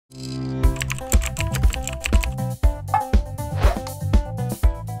As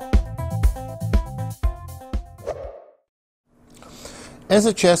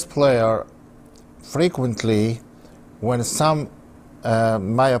a chess player, frequently when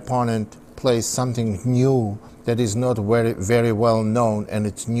my opponent plays something new that is not very well known and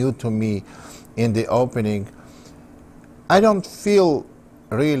it's new to me in the opening, I don't feel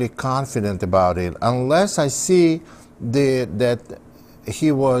really confident about it unless I see that he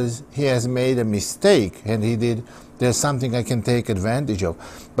has made a mistake and there's something I can take advantage of.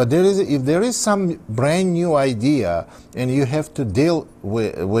 But if there is some brand new idea and you have to deal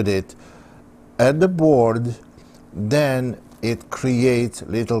with it at the board, then it creates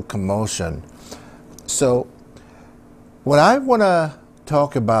little commotion. So what I want to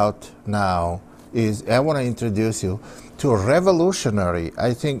talk about now is I want to introduce you to Revolutionary.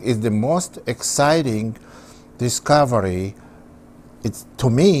 I think is the most exciting discovery. To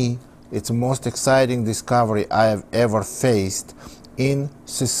me, it's the most exciting discovery I have ever faced in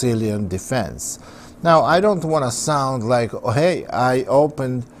Sicilian defense. Now, I don't want to sound like, oh, hey,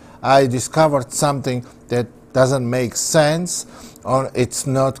 I discovered something that doesn't make sense or it's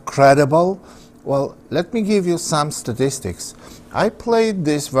not credible. Well, let me give you some statistics. I played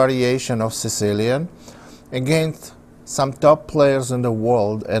this variation of Sicilian against some top players in the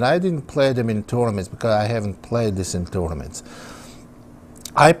world, and I didn't play them in tournaments because I haven't played this in tournaments.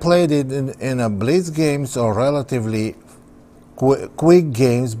 I played it in a blitz games or relatively quick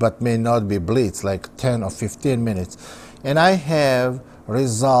games, but may not be blitz, like 10 or 15 minutes. And I have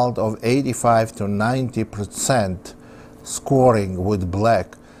result of 85 to 90% scoring with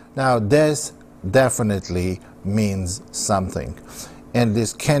black. Now this definitely means something, and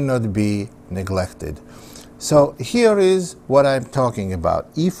this cannot be neglected. So here is what I'm talking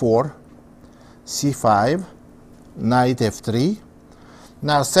about. E4, C5, knight F3.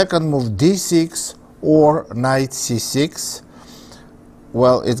 Now second move D6 or knight C6.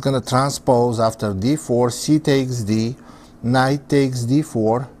 Well, it's going to transpose after D4, C takes D, knight takes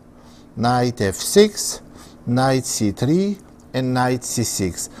D4, knight F6, knight C3, and knight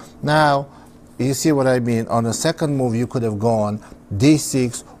C6. Now, you see what I mean? On the second move, you could have gone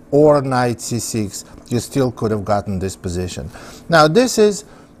D6 or knight C6. You still could have gotten this position. Now, this is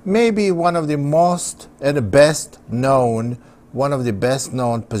maybe one of the most and the best known, one of the best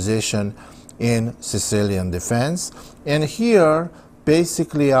known position in Sicilian defense. And here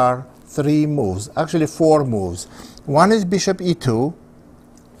basically are three moves, actually four moves. One is bishop e2,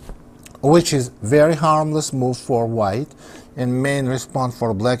 which is very harmless move for white, and main response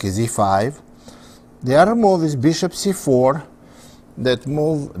for black is e5. The other move is bishop c4, that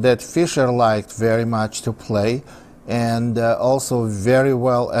move that Fischer liked very much to play, and also very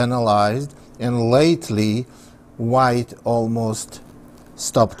well analyzed, and lately white almost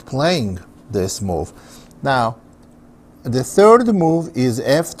stopped playing this move. Now, the third move is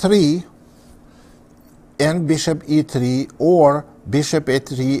f3 and bishop e3, or bishop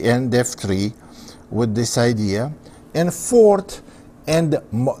e3 and f3 with this idea. And fourth, and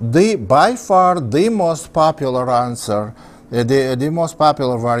by far the most popular answer, the most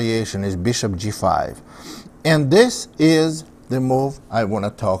popular variation is bishop g5. And this is the move I want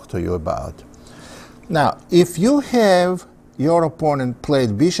to talk to you about. Now, if you have your opponent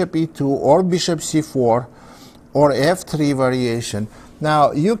played bishop e2 or bishop c4 or f3 variation,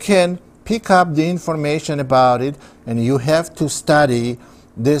 now you can pick up the information about it, and you have to study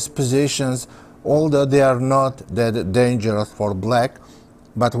these positions, although they are not that dangerous for black.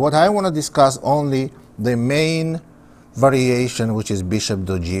 But what I want to discuss only the main variation, which is bishop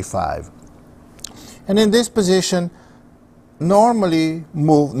to g5. And in this position, normal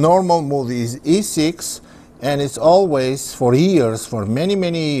move is e6, and it's always, for years, for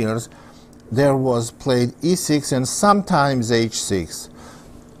many years, there was played e6 and sometimes h6.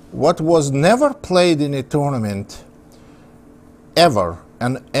 What was never played in a tournament ever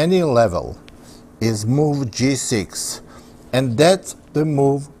on any level is move g6, and that's the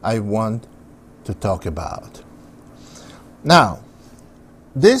move I want to talk about. Now,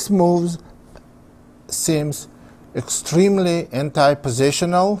 this move seems extremely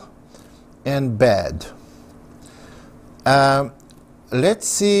anti-positional and bad. Let's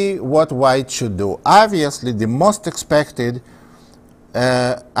see what white should do. Obviously, the most expected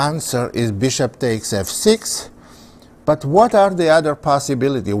answer is bishop takes f6, but what are the other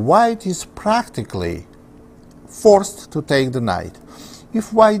possibilities? White is practically forced to take the knight.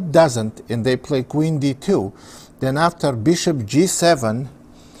 If white doesn't and they play queen d2, then after bishop g7,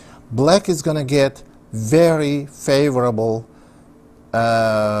 black is going to get very favorable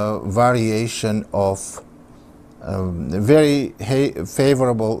variation of very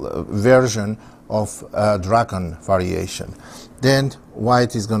favorable version of Caro-Kann variation. Then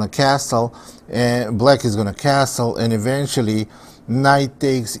white is going to castle, and black is going to castle, and eventually knight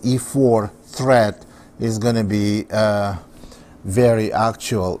takes e4 threat is going to be very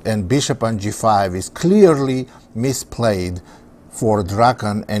actual, and bishop on g5 is clearly misplayed for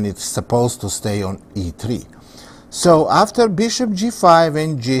Caro-Kann, and it's supposed to stay on e3. So after bishop g5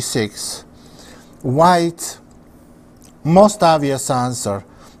 and g6, white, most obvious answer,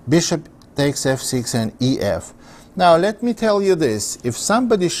 bishop takes f6 and ef. Now let me tell you this, if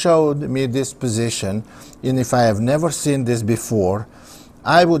somebody showed me this position, and if I have never seen this before,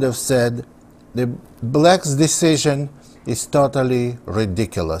 I would have said the black's decision is totally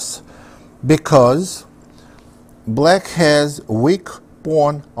ridiculous, because black has weak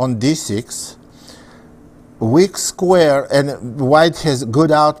pawn on d6, weak square, and white has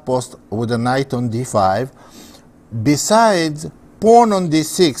good outpost with a knight on d5. Besides, pawn on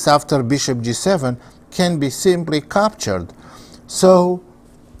d6 after bishop g7 can be simply captured. So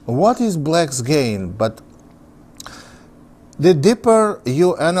what is black's gain? But the deeper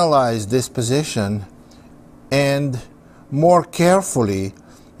you analyze this position and more carefully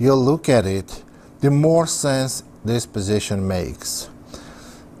you look at it, the more sense this position makes.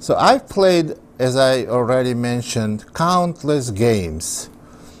 So I've played, as I already mentioned, countless games,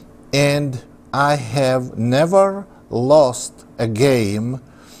 and I have never lost a game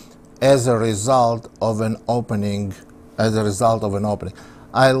as a result of an opening. I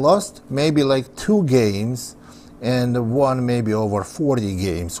lost maybe like 2 games and won maybe over 40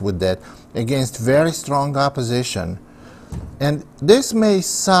 games with that against very strong opposition. And this may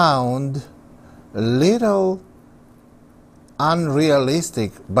sound a little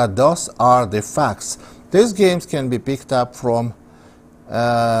unrealistic, but those are the facts. These games can be picked up from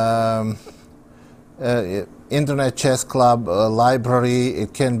Internet Chess Club library.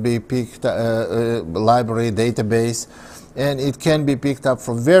 It can be picked library database, and it can be picked up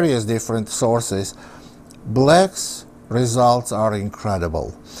from various different sources. Black's results are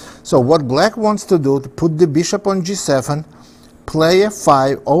incredible. So what black wants to do, to put the bishop on g7, play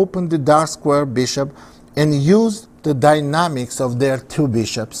f5, open the dark square bishop, and use the dynamics of their 2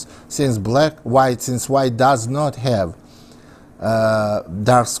 bishops, since white does not have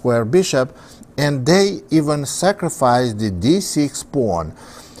dark square bishop, and they even sacrifice the d6 pawn.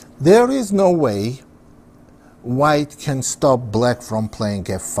 There is no way white can stop black from playing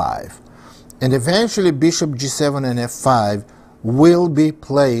f5. And eventually bishop g7 and f5 will be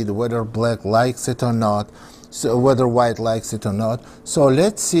played whether black likes it or not, so whether white likes it or not. So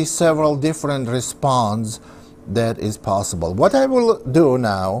let's see several different responses that is possible. What I will do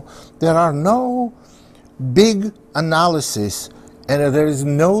now, there are no big analysis and there is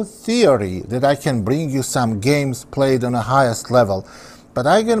no theory that I can bring you some games played on the highest level, but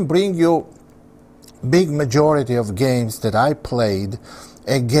I can bring you big majority of games that I played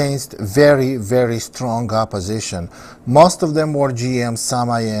against very, very strong opposition. Most of them were GMs, some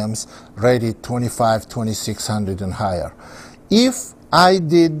IMs, rated 25, 2600 and higher. If I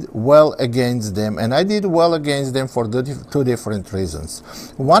did well against them, and I did well against them for 2 different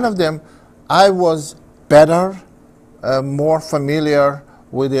reasons. One of them, I was better, more familiar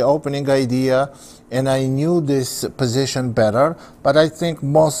with the opening idea, and I knew this position better, but I think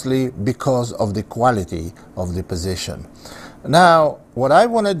mostly because of the quality of the position. Now, what I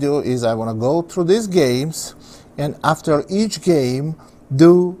want to do is I want to go through these games, and after each game,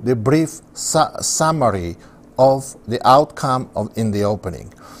 do the brief summary of the outcome in the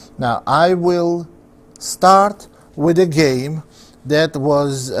opening. Now, I will start with a game that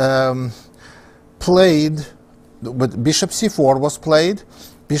was played, with bishop c4 was played,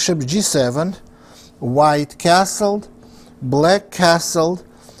 bishop g7, white castled, black castled,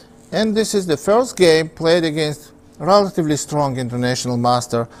 and this is the first game played against relatively strong international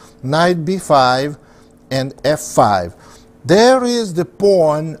master, knight b5 and f5. There is the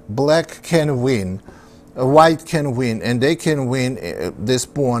pawn black can win, white can win, and they can win this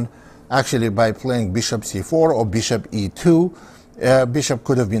pawn actually by playing bishop c4 or bishop e2. Bishop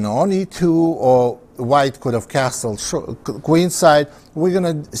could have been on e2, or white could have castled queenside. We're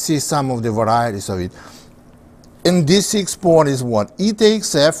going to see some of the varieties of it. And d6 pawn is what? E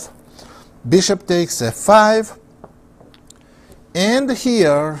takes f, bishop takes f5, and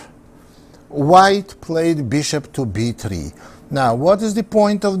here white played bishop to b3. Now, what is the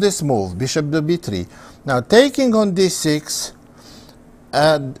point of this move? Bishop to b3. Now, taking on d6,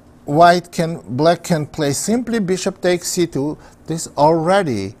 black can play simply bishop takes c2. This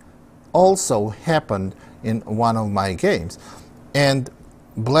already also happened in one of my games. And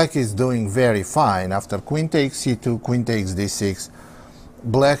black is doing very fine. After queen takes c2, queen takes d6,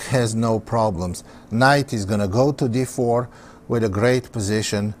 black has no problems. Knight is going to go to d4 with a great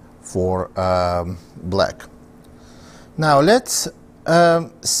position for black. Now let's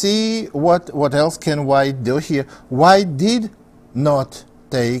see what else can white do here. White did not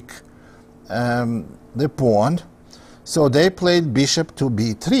take the pawn, so they played bishop to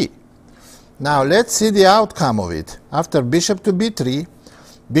b3. Now let's see the outcome of it. After bishop to b3,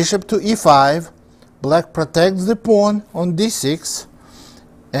 bishop to e5, black protects the pawn on d6,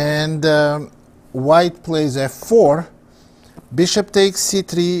 and white plays f4, bishop takes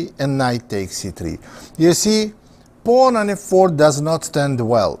c3, and knight takes c3. You see, pawn on f4 does not stand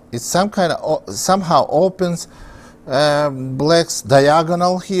well. It somehow opens black's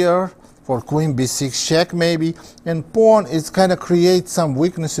diagonal here for queen b6 check maybe, and pawn is kind of creates some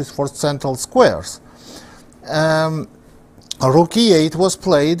weaknesses for central squares. Rook e8 was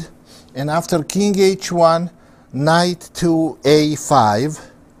played, and after king h1, knight to a5,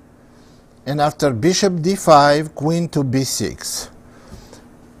 and after bishop d5, queen to b6.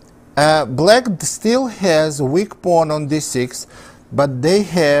 Black still has a weak pawn on d6, but they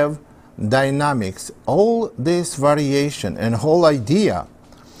have dynamics. All this variation and whole idea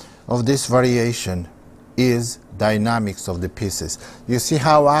of this variation is dynamics of the pieces. You see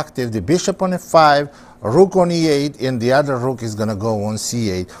how active the bishop on f5, rook on e8, and the other rook is going to go on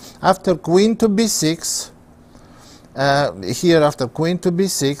c8. After queen to b6, here after queen to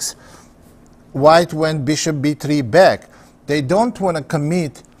b6, white went bishop b3 back. They don't want to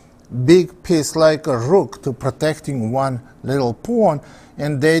commit big piece like a rook to protecting one little pawn,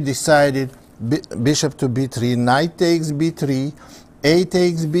 and they decided bishop to b3, knight takes b3, a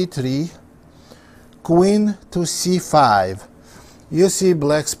takes b3, queen to c5. You see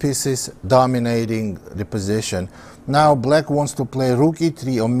black's pieces dominating the position. Now black wants to play rook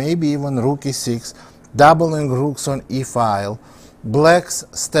e3 or maybe even rook e6, doubling rooks on e file. Black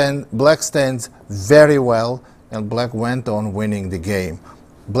stands very well, and black went on winning the game.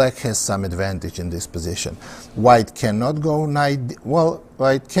 Black has some advantage in this position. White cannot go knight, well,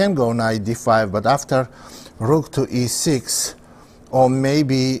 white can go knight d5, but after rook to e6, or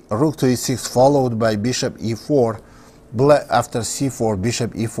maybe rook to e6 followed by bishop e4, black, after c4,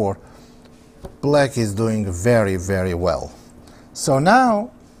 bishop e4, black is doing very, very well. So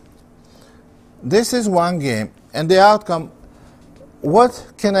now, this is one game, and the outcome,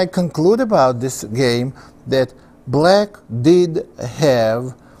 what can I conclude about this game? That black did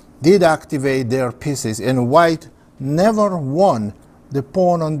activate their pieces, and white never won the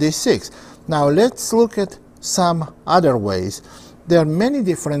pawn on d6. Now let's look at some other ways. There are many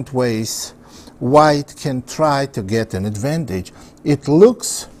different ways white can try to get an advantage. It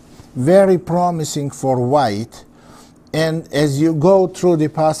looks very promising for white, and as you go through the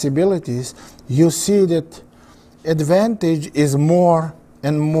possibilities, you see that advantage is more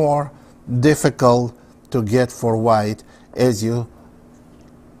and more difficult to get for white as you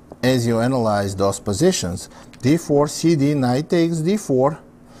analyze those positions. d4, cd, knight takes d4,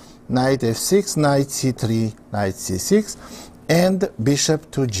 knight f6, knight c3, knight c6, and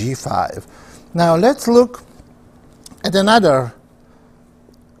bishop to g5. Now let's look at another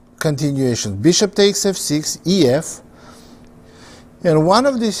continuation. Bishop takes f6, ef, and one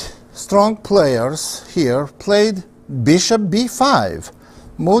of these strong players here played bishop b5.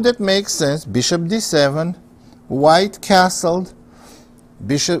 Move that makes sense. Bishop d7, white castled,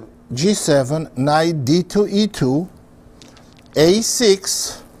 bishop g7, knight d2, e2,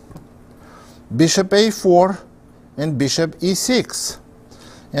 a6, bishop a4, and bishop e6.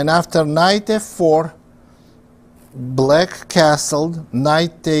 And after knight f4, black castled,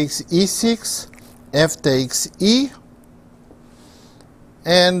 knight takes e6, f takes e,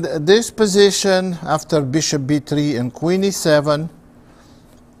 and this position after bishop b3 and queen e7,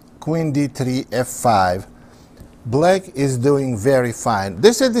 queen d3, f5. Black is doing very fine.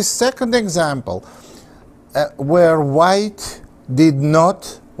 This is the second example where white did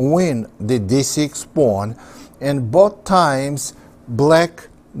not win the d6 pawn, and both times black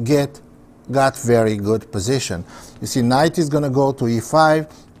got very good position. You see, knight is going to go to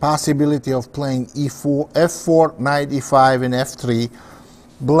e5, possibility of playing e4, f4, knight e5, and f3.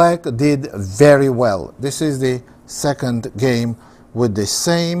 Black did very well. This is the second game with the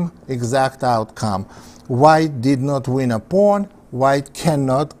same exact outcome. White did not win a pawn. White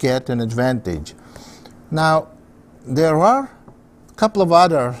cannot get an advantage. Now, there are a couple of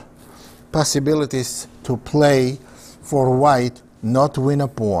other possibilities to play for white not win a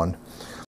pawn.